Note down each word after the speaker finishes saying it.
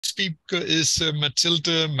speaker is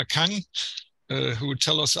Matilde Maccan, who will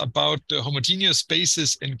tell us about the homogeneous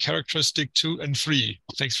spaces in characteristic 2 and 3.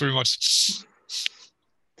 Thanks very much.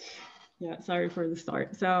 Yeah, sorry for the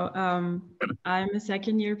start. So I'm a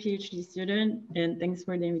second-year PhD student, and thanks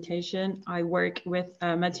for the invitation. I work with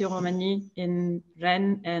Mathieu Romani in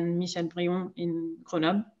Rennes and Michel Brion in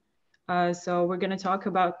Grenoble. So we're going to talk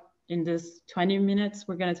about, in this 20 minutes,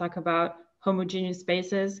 we're going to talk about homogeneous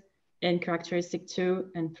spaces in characteristic 2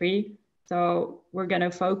 and 3. So we're going to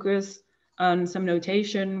focus on some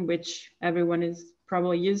notation, which everyone is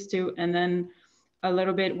probably used to, and then a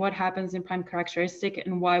little bit what happens in prime characteristic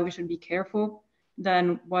and why we should be careful.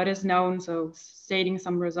 Then what is known, so stating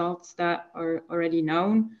some results that are already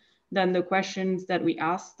known. Then the questions that we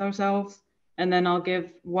asked ourselves, and then I'll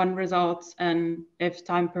give one result, and if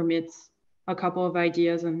time permits, a couple of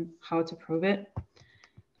ideas on how to prove it.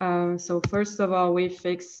 So first of all, we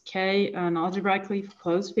fix K an algebraically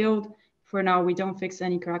closed field. For now, we don't fix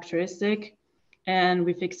any characteristic. And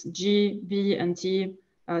we fix G, V, and T,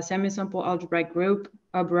 a semisimple algebraic group,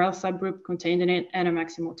 a Borel subgroup contained in it, and a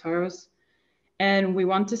maximal torus. And we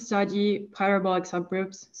want to study parabolic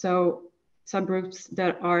subgroups, so subgroups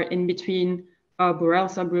that are in between a Borel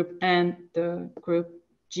subgroup and the group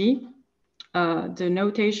G. The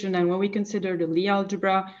notation, and when we consider the Lie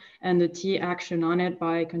algebra and the T action on it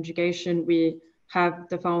by conjugation, we have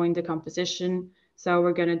the following decomposition. So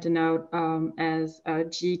we're going to denote as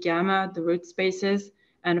G gamma, the root spaces,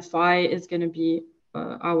 and phi is going to be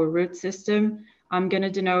our root system. I'm going to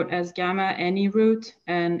denote as gamma any root,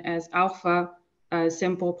 and as alpha a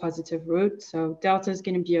simple positive root. So delta is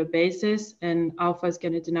going to be a basis, and alpha is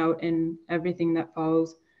going to denote in everything that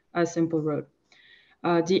follows a simple root.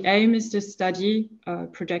 The aim is to study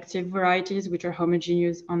projective varieties, which are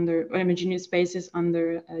homogeneous spaces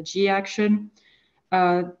under G action.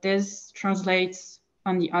 This translates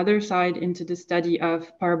on the other side into the study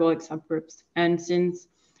of parabolic subgroups. And since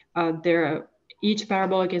each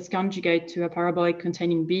parabolic is conjugate to a parabolic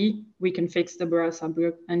containing B, we can fix the Borel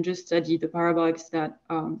subgroup and just study the parabolics that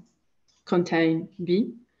contain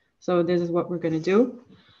B. So this is what we're going to do.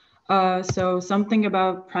 So something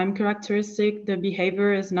about prime characteristic, the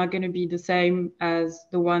behavior is not going to be the same as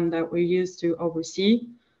the one that we're used to over C.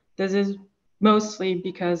 This is mostly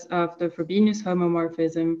because of the Frobenius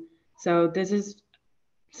homomorphism. So this is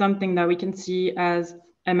something that we can see as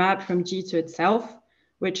a map from G to itself,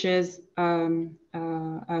 which is a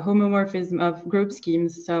homomorphism of group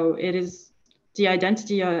schemes. So it is the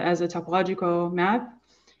identity as a topological map.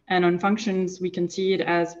 And on functions, we can see it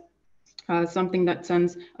as something that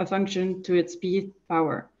sends a function to its p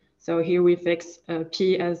power. So here we fix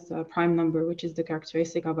p as a prime number, which is the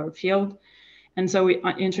characteristic of our field. And so we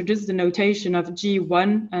introduce the notation of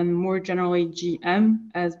G1 and more generally Gm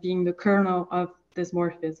as being the kernel of this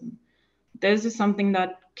morphism. This is something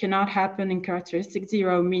that cannot happen in characteristic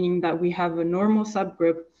 0, meaning that we have a normal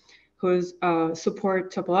subgroup whose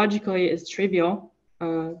support topologically is trivial.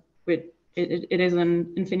 It is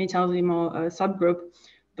an infinitesimal subgroup,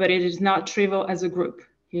 but it is not trivial as a group.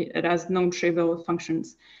 It has non-trivial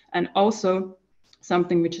functions. And also,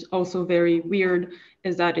 something which is also very weird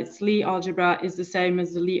is that its Lie algebra is the same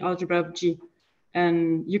as the Lie algebra of G.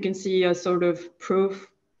 And you can see a sort of proof,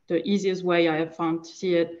 the easiest way I have found to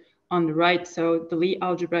see it on the right. So the Lie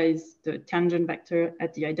algebra is the tangent vector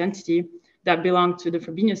at the identity that belong to the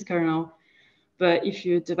Frobenius kernel. But if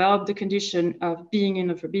you develop the condition of being in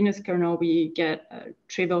the Frobenius kernel, we get a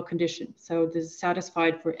trivial condition. So this is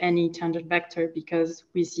satisfied for any tangent vector because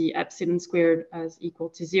we see epsilon squared as equal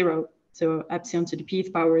to 0. So epsilon to the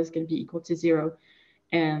pth power is going to be equal to 0.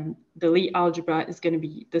 And the Lie algebra is going to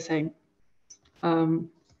be the same.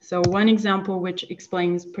 So one example which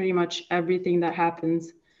explains pretty much everything that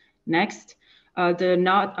happens next. The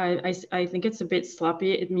not, I think it's a bit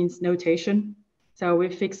sloppy. It means notation. So we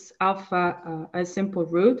fix alpha a simple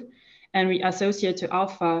root, and we associate to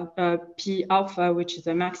alpha p alpha, which is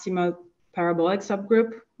a maximal parabolic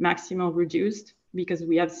subgroup, maximal reduced, because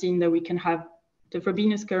we have seen that we can have the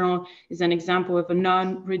Frobenius kernel is an example of a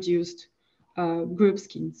non-reduced group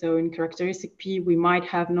scheme. So in characteristic P, we might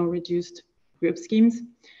have non-reduced group schemes.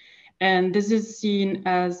 And this is seen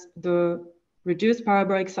as the reduced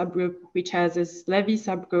parabolic subgroup, which has this Levy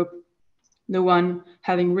subgroup, the one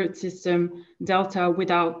having root system delta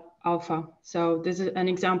without alpha. So this is an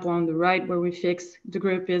example on the right where we fix the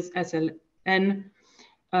group is SLN,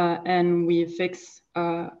 and we fix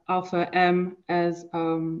alpha M as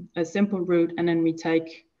a simple root, and then we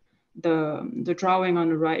take the drawing on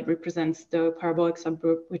the right represents the parabolic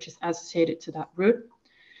subgroup, which is associated to that root.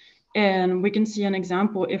 And we can see an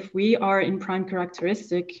example if we are in prime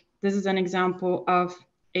characteristic. This is an example of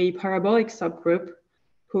a parabolic subgroup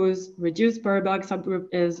whose reduced parabolic subgroup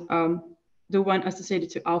is the one associated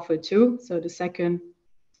to alpha 2, so the second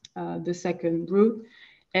root,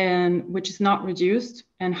 and which is not reduced.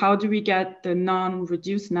 And how do we get the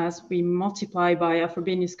non-reducedness? We multiply by a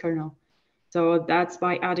Frobenius kernel. So that's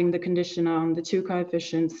by adding the condition on the two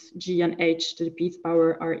coefficients g and h to the pth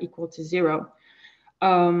power are equal to 0.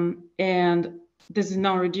 And this is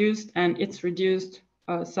non-reduced, and its reduced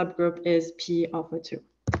subgroup is p alpha 2.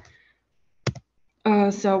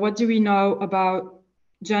 So what do we know about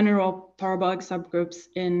general parabolic subgroups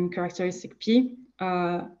in characteristic P?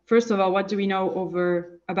 First of all, what do we know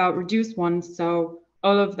about reduced ones? So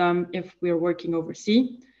all of them if we're working over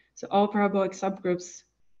C. So all parabolic subgroups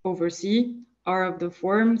over C are of the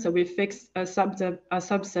form. So we fix a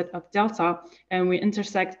subset of delta, and we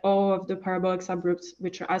intersect all of the parabolic subgroups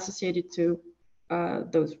which are associated to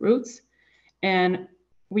those roots. And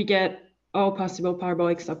we get all possible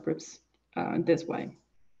parabolic subgroups this way.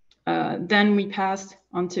 Then we passed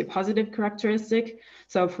on to positive characteristic.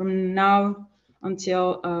 So from now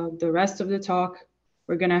until the rest of the talk,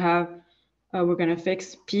 we're gonna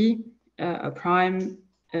fix P, a prime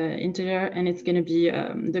integer, and it's gonna be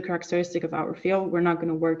the characteristic of our field. We're not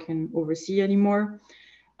gonna work in over C anymore.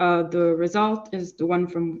 The result is the one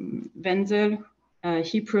from Wenzel.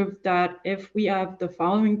 He proved that if we have the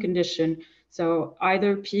following condition, so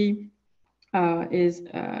either P is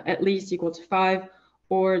at least equal to 5,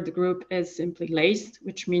 or the group is simply laced,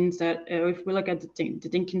 which means that if we look at the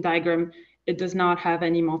Dynkin diagram, it does not have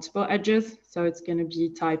any multiple edges. So it's going to be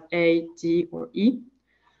type A, D, or E.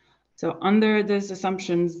 So under these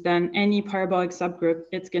assumptions, then any parabolic subgroup,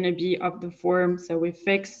 it's going to be of the form. So we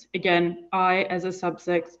fix, again, I as a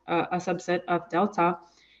subset of delta.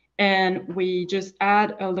 And we just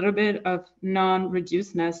add a little bit of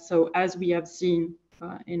non-reducedness. So as we have seen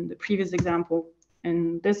in the previous example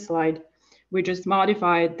in this slide, we just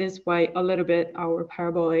modify this way a little bit our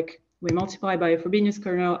parabolic. We multiply by a Frobenius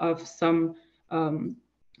kernel of some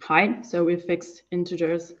height. So we fix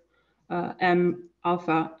integers m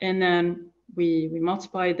alpha, and then we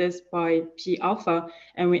multiply this by p alpha,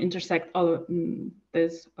 and we intersect all of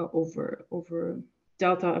this over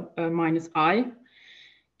delta minus I.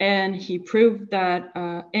 And he proved that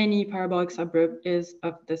any parabolic subgroup is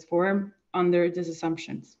of this form under these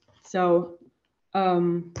assumptions. So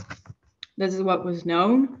this is what was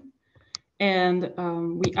known. And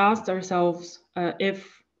we asked ourselves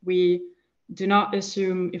if we do not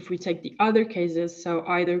assume, if we take the other cases, so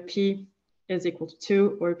either P is equal to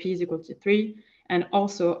 2 or P is equal to 3, and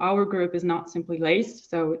also our group is not simply laced,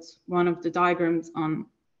 so it's one of the diagrams on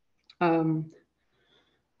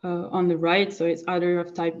the right, so it's either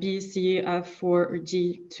of type B, C, F4, or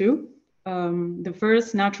G2. The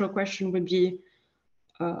first natural question would be,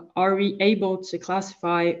 are we able to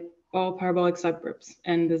classify all parabolic subgroups?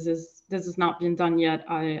 And this has not been done yet.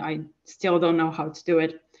 I still don't know how to do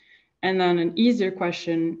it. And then an easier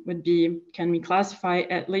question would be, can we classify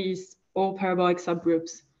at least all parabolic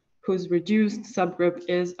subgroups whose reduced subgroup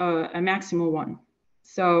is a maximal one?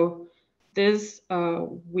 So this,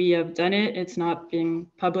 we have done it. It's not being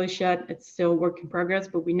published yet. It's still work in progress,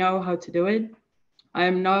 but we know how to do it.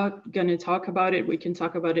 I'm not going to talk about it. We can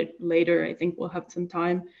talk about it later. I think we'll have some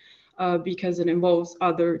time because it involves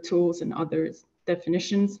other tools and other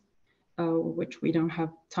definitions, which we don't have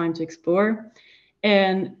time to explore.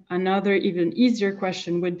 And another even easier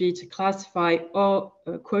question would be to classify all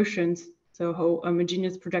quotients, so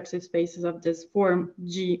homogeneous projective spaces of this form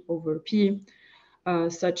G over P,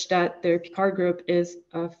 such that their Picard group is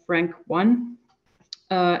rank 1.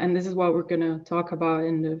 And this is what we're going to talk about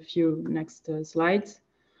in the few next slides.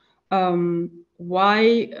 Why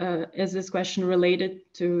is this question related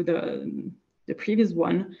to the previous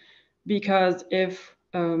one? Because if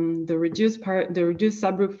the reduced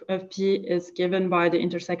subgroup of P is given by the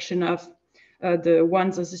intersection of the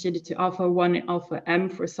ones associated to alpha 1 and alpha m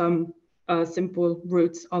for some simple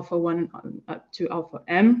roots alpha 1 up to alpha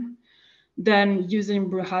m, then using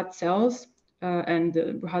Bruhat cells and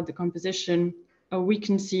the Bruhat decomposition, we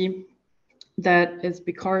can see that its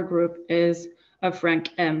Picard group is of rank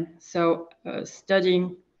m. So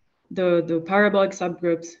studying the parabolic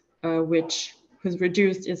subgroups whose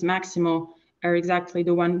reduced is maximal are exactly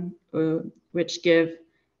the one which give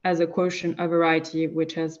as a quotient a variety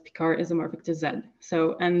which has Picard isomorphic to Z.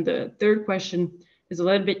 So, and the third question is a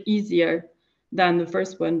little bit easier than the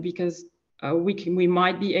first one because we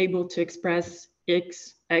might be able to express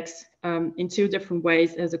x in two different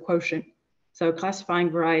ways as a quotient. So classifying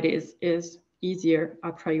varieties is easier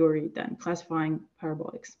a priori than classifying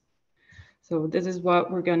parabolics. So this is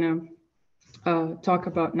what we're gonna talk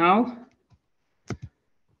about now.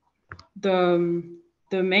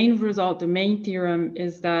 the main result, the main theorem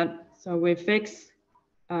is that, so we fix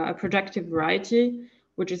a projective variety,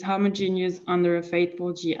 which is homogeneous under a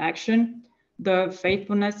faithful G action. The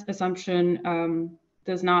faithfulness assumption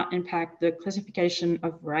does not impact the classification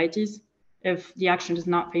of varieties. If the action is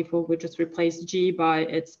not faithful, we just replace G by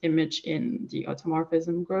its image in the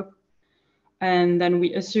automorphism group. And then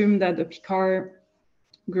we assume that the Picard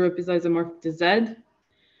group is isomorphic to Z.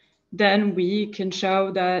 Then we can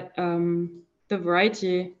show that the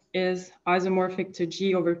variety is isomorphic to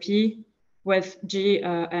G over P with G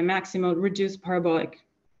a maximal reduced parabolic.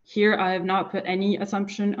 Here I have not put any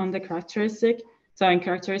assumption on the characteristic. So in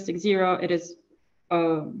characteristic 0, it is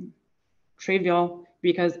trivial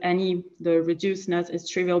because the reducedness is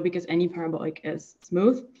trivial because any parabolic is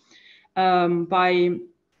smooth. By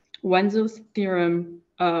Wenzel's theorem,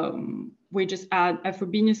 we just add a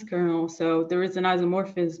Frobenius kernel. So there is an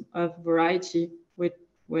isomorphism of variety with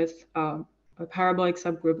a parabolic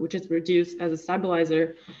subgroup, which is reduced as a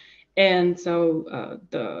stabilizer. And so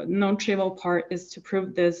the non-trivial part is to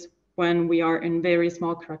prove this when we are in very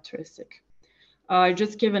small characteristic. I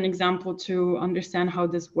just give an example to understand how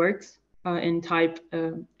this works in type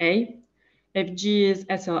A. If G is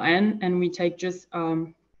SLN and we take just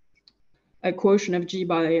a quotient of G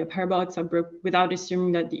by a parabolic subgroup without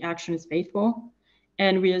assuming that the action is faithful,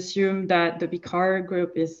 and we assume that the Picard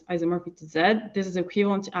group is isomorphic to Z, this is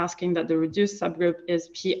equivalent to asking that the reduced subgroup is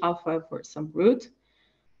P alpha for some root,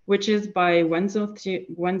 which is by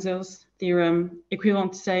Wenzel's theorem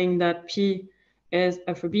equivalent to saying that P is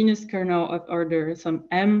a Frobenius kernel of order some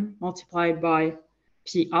M multiplied by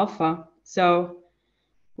P alpha. So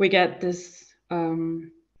we get this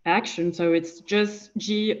action. So it's just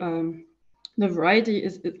G, the variety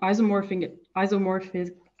is isomorphic as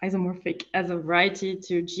a variety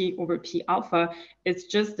to G over P alpha. It's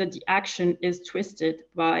just that the action is twisted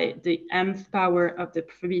by the mth power of the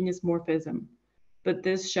Frobenius morphism. But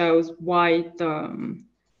this shows why the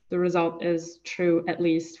result is true, at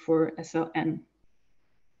least for SLN.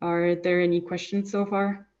 Are there any questions so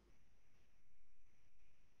far?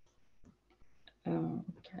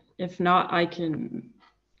 Okay. If not, I can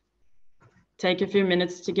take a few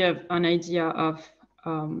minutes to give an idea of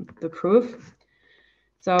the proof.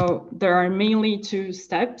 So there are mainly two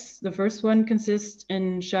steps. The first one consists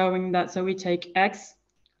in showing that, so we take X,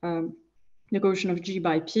 the quotient of G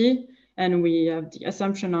by P, and we have the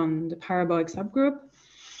assumption on the parabolic subgroup.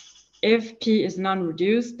 If P is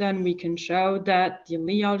non-reduced, then we can show that the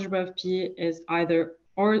Lie algebra of P is either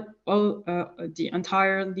the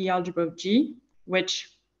entire Lie algebra of G, which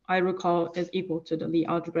I recall is equal to the Lie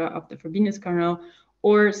algebra of the Frobenius kernel,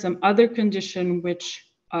 or some other condition which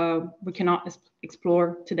we cannot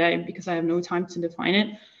explore today because I have no time to define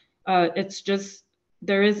it. It's just,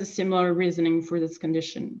 there is a similar reasoning for this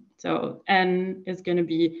condition. So N is going to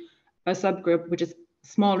be a subgroup which is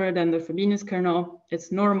smaller than the Frobenius kernel,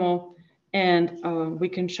 it's normal, and we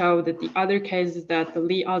can show that the other case is that the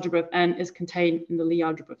Lie algebra of N is contained in the Lie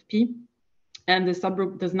algebra of P, and the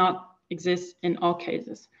subgroup does not exist in all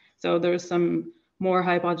cases. So there's some more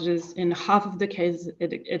hypotheses. In half of the cases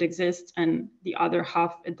it exists, and the other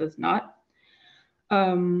half it does not.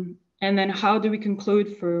 And then how do we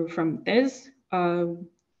conclude from this?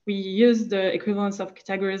 We use the equivalence of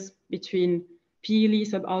categories between P Lie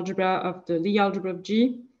subalgebra of the Lie algebra of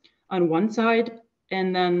G on one side,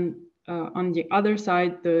 and then on the other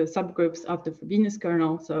side, the subgroups of the Frobenius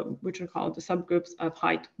kernel, so which are called the subgroups of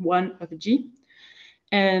height 1 of G.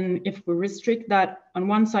 And if we restrict that on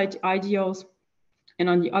one side to ideals and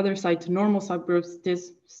on the other side to normal subgroups,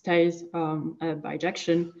 this stays a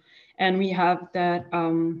bijection. And we have that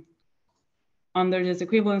under this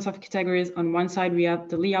equivalence of categories, on one side we have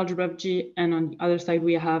the Lie algebra of G, and on the other side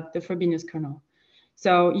we have the Frobenius kernel.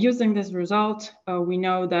 So using this result, we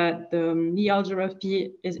know that the Lie algebra of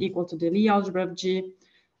P is equal to the Lie algebra of G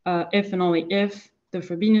if and only if the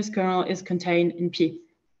Frobenius kernel is contained in P.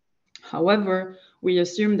 However, we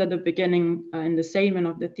assumed at the beginning in the statement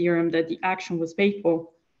of the theorem that the action was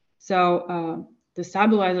faithful. So the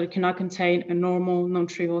stabilizer cannot contain a normal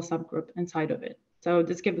non-trivial subgroup inside of it. So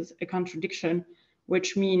this gives us a contradiction,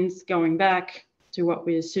 which means going back to what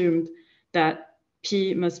we assumed, that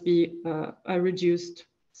P must be a reduced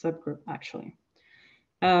subgroup, actually.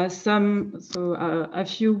 A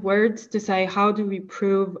few words to say, how do we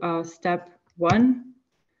prove step 1?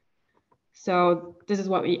 So this is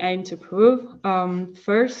what we aim to prove.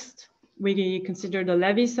 First, we consider the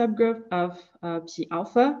Levy subgroup of P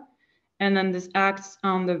alpha, and then this acts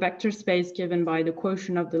on the vector space given by the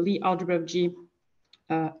quotient of the Lie algebra of G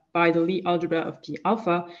by the Lie algebra of P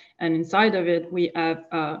alpha, and inside of it we have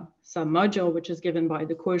some module which is given by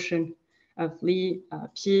the quotient of Lie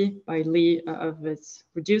P by Lie of its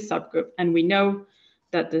reduced subgroup. And we know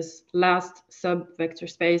that this last sub-vector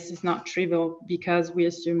space is not trivial because we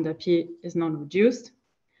assume that P is non-reduced.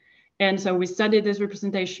 And so we study this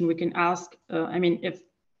representation. We can ask, I mean, if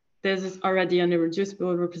this is already an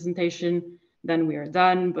irreducible representation, then we are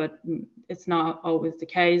done, but it's not always the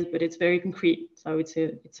case, but it's very concrete. So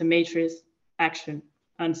it's a matrix action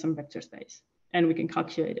on some vector space, and we can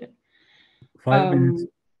calculate it. 5 minutes.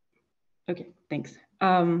 Okay, thanks.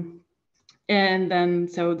 And then,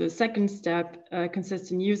 so the second step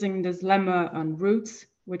consists in using this lemma on roots,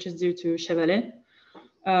 which is due to Chevalet.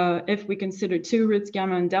 If we consider two roots,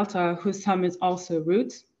 gamma and delta, whose sum is also a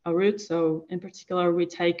root. So in particular, we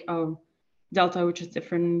take delta, which is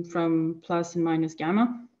different from plus and minus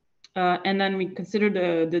gamma. And then we consider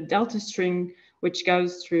the delta string, which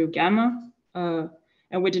goes through gamma,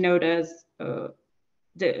 and we denote as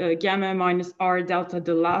gamma minus r delta,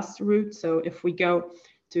 the last root. So if we go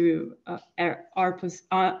to r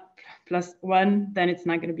plus 1, then it's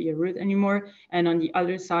not going to be a root anymore. And on the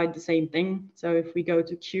other side, the same thing. So if we go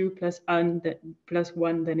to q plus n plus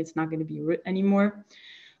 1, then it's not going to be a root anymore.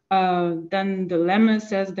 Then the lemma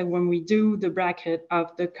says that when we do the bracket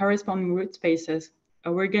of the corresponding root spaces,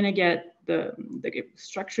 we're going to get the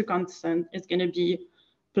structure constant is going to be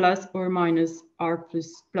plus or minus r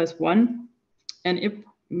plus 1. And if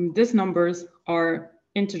these numbers are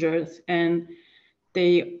integers and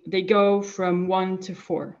they go from 1 to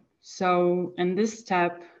 4. So in this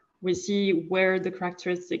step, we see where the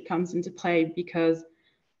characteristic comes into play, because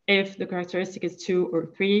if the characteristic is 2 or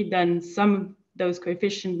 3, then some of those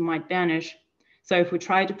coefficients might vanish. So if we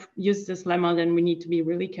try to use this lemma, then we need to be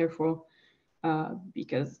really careful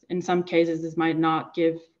because in some cases this might not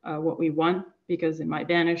give what we want because it might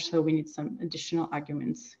vanish. So we need some additional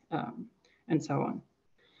arguments and so on.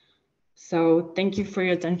 So thank you for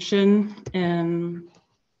your attention. And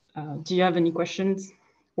do you have any questions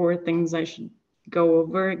or things I should go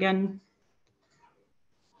over again?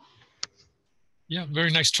 Yeah,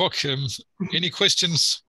 very nice talk. Any questions